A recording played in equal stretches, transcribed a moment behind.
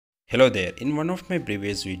Hello there, in one of my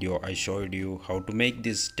previous video I showed you how to make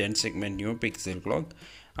this 10 segment Neopixel clock,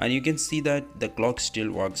 and you can see that the clock still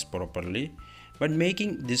works properly, but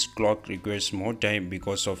making this clock requires more time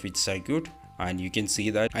because of its circuit. And you can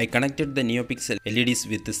see that I connected the Neopixel LEDs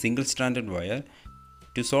with a single stranded wire.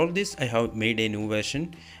 To solve this I have made a new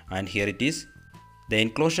version, and here it is. The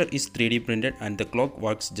enclosure is 3D printed and the clock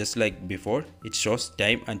works just like before. It shows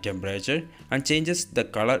time and temperature and changes the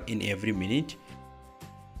color in every minute.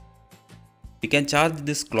 We can charge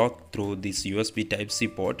this clock through this USB Type-C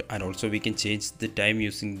port, and also we can change the time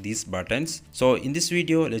using these buttons. So in this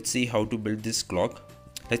video, let's see how to build this clock.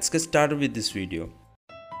 Let's get started with this video.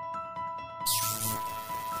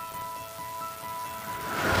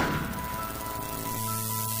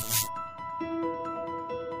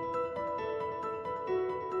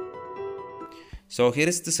 So here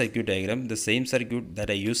is the circuit diagram, the same circuit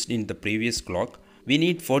that I used in the previous clock. We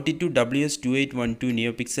need 42 WS2812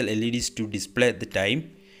 Neopixel LEDs to display the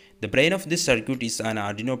time. The brain of this circuit is an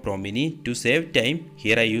Arduino Pro Mini. To save time,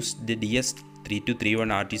 here I used the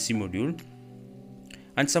DS3231 RTC module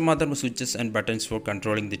and some other switches and buttons for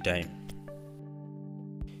controlling the time.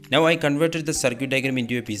 Now I converted the circuit diagram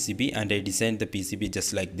into a PCB and I designed the PCB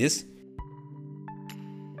just like this.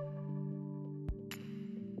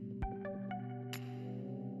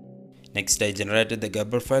 Next, I generated the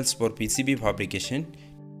Gerber files for PCB fabrication.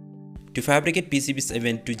 To fabricate PCBs, I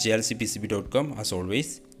went to JLCPCB.com as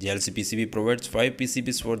always. JLCPCB provides 5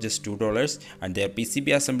 PCBs for just $2 and their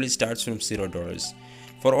PCB assembly starts from $0.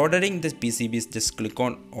 For ordering the PCBs, just click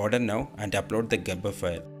on Order Now and upload the Gerber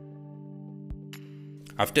file.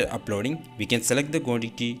 After uploading, we can select the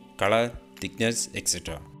quantity, color, thickness,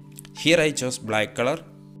 etc. Here I chose black color.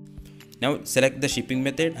 Now select the shipping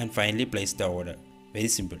method and finally place the order. Very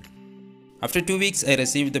simple. After 2 weeks, I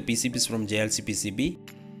received the PCBs from JLCPCB.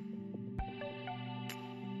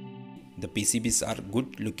 The PCBs are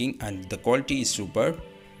good looking and the quality is superb.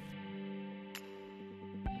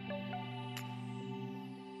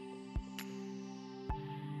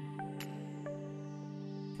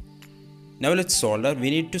 Now let's solder. We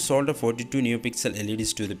need to solder 42 Neopixel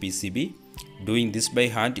LEDs to the PCB. Doing this by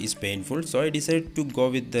hand is painful, so I decided to go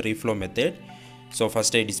with the reflow method. So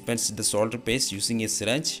first I dispensed the solder paste using a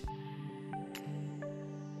syringe.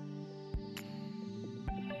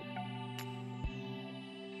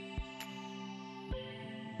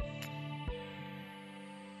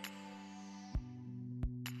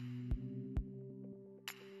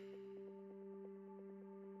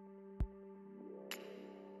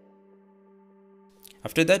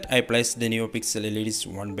 After that, I placed the Neopixel LEDs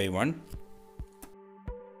one by one.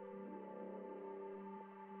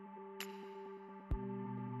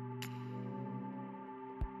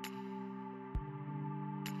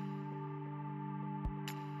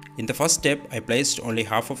 In the first step, I placed only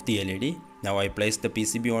half of the LED. Now I placed the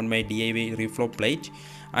PCB on my DIY reflow plate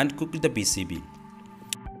and cooked the PCB.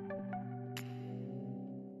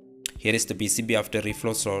 Here is the PCB after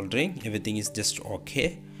reflow soldering. Everything is just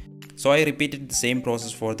okay. So I repeated the same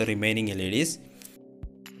process for the remaining LEDs.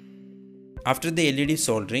 After the LED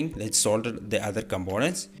soldering, let's solder the other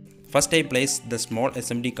components. First I placed the small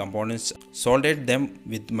SMD components, soldered them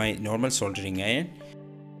with my normal soldering iron.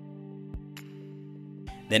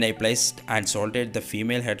 Then I placed and soldered the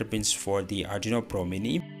female header pins for the Arduino Pro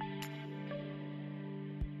Mini.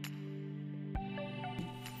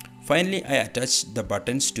 Finally, I attached the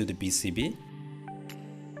buttons to the PCB.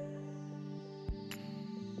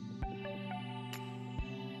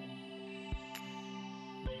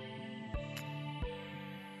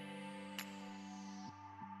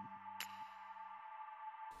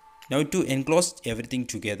 Now to enclose everything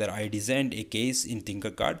together, I designed a case in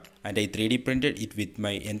Tinkercad and I 3D printed it with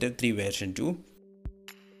my Ender 3 version 2.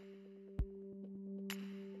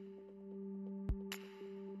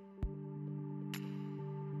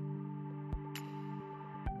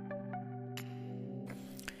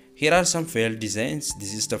 Here are some failed designs.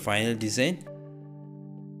 This is the final design.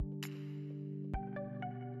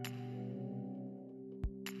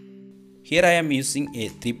 Here I am using a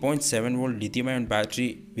 3.7 volt lithium-ion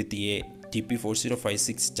battery with a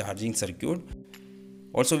TP4056 charging circuit.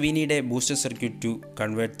 Also we need a booster circuit to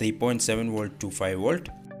convert 3.7 volt to 5 volt.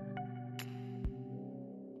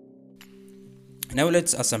 Now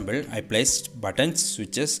let's assemble. I placed buttons,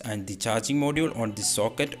 switches and the charging module on the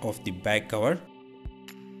socket of the back cover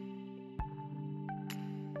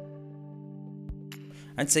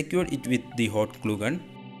and secured it with the hot glue gun.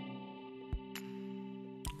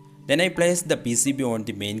 Then I placed the PCB on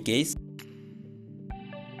the main case.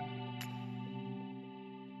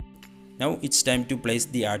 Now it's time to place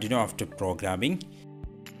the Arduino after programming.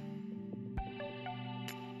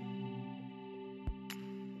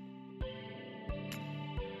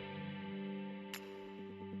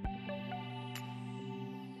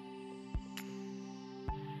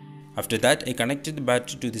 After that, I connected the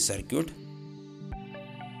battery to the circuit.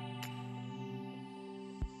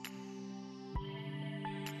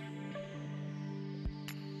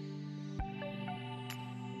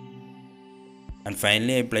 And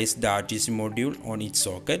finally, I placed the RTC module on its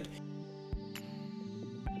socket.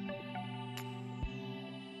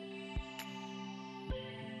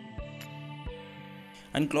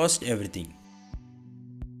 And closed everything.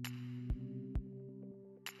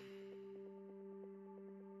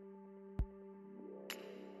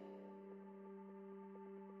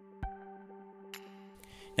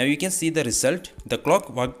 Now you can see the result. The clock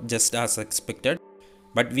worked just as expected,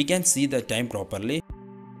 but we can see the time properly.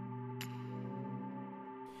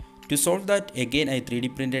 To solve that, again I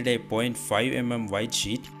 3D printed a 0.5 mm white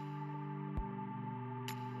sheet.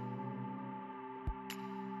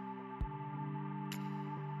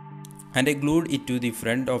 And I glued it to the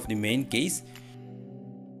front of the main case.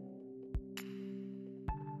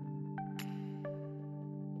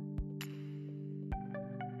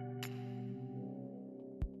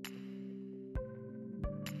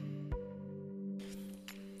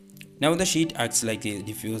 Now the sheet acts like a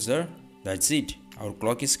diffuser. That's it. Our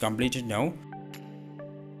clock is completed now.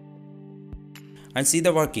 And see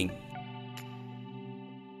the working.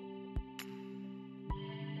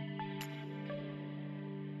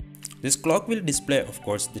 This clock will display, of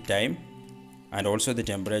course, the time and also the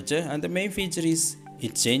temperature, and the main feature is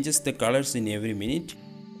it changes the colors in every minute.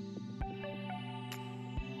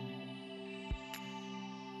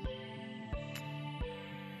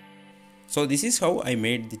 So this is how I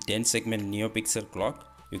made the 10 segment Neopixel clock.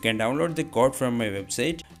 You can download the code from my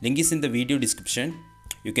website. Link is in the video description.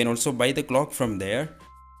 You can also buy the clock from there.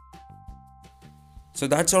 So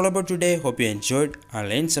that's all about today. Hope you enjoyed and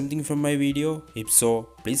learned something from my video. If so,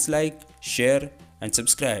 please like, share and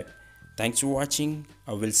subscribe. Thanks for watching.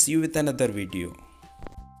 I will see you with another video.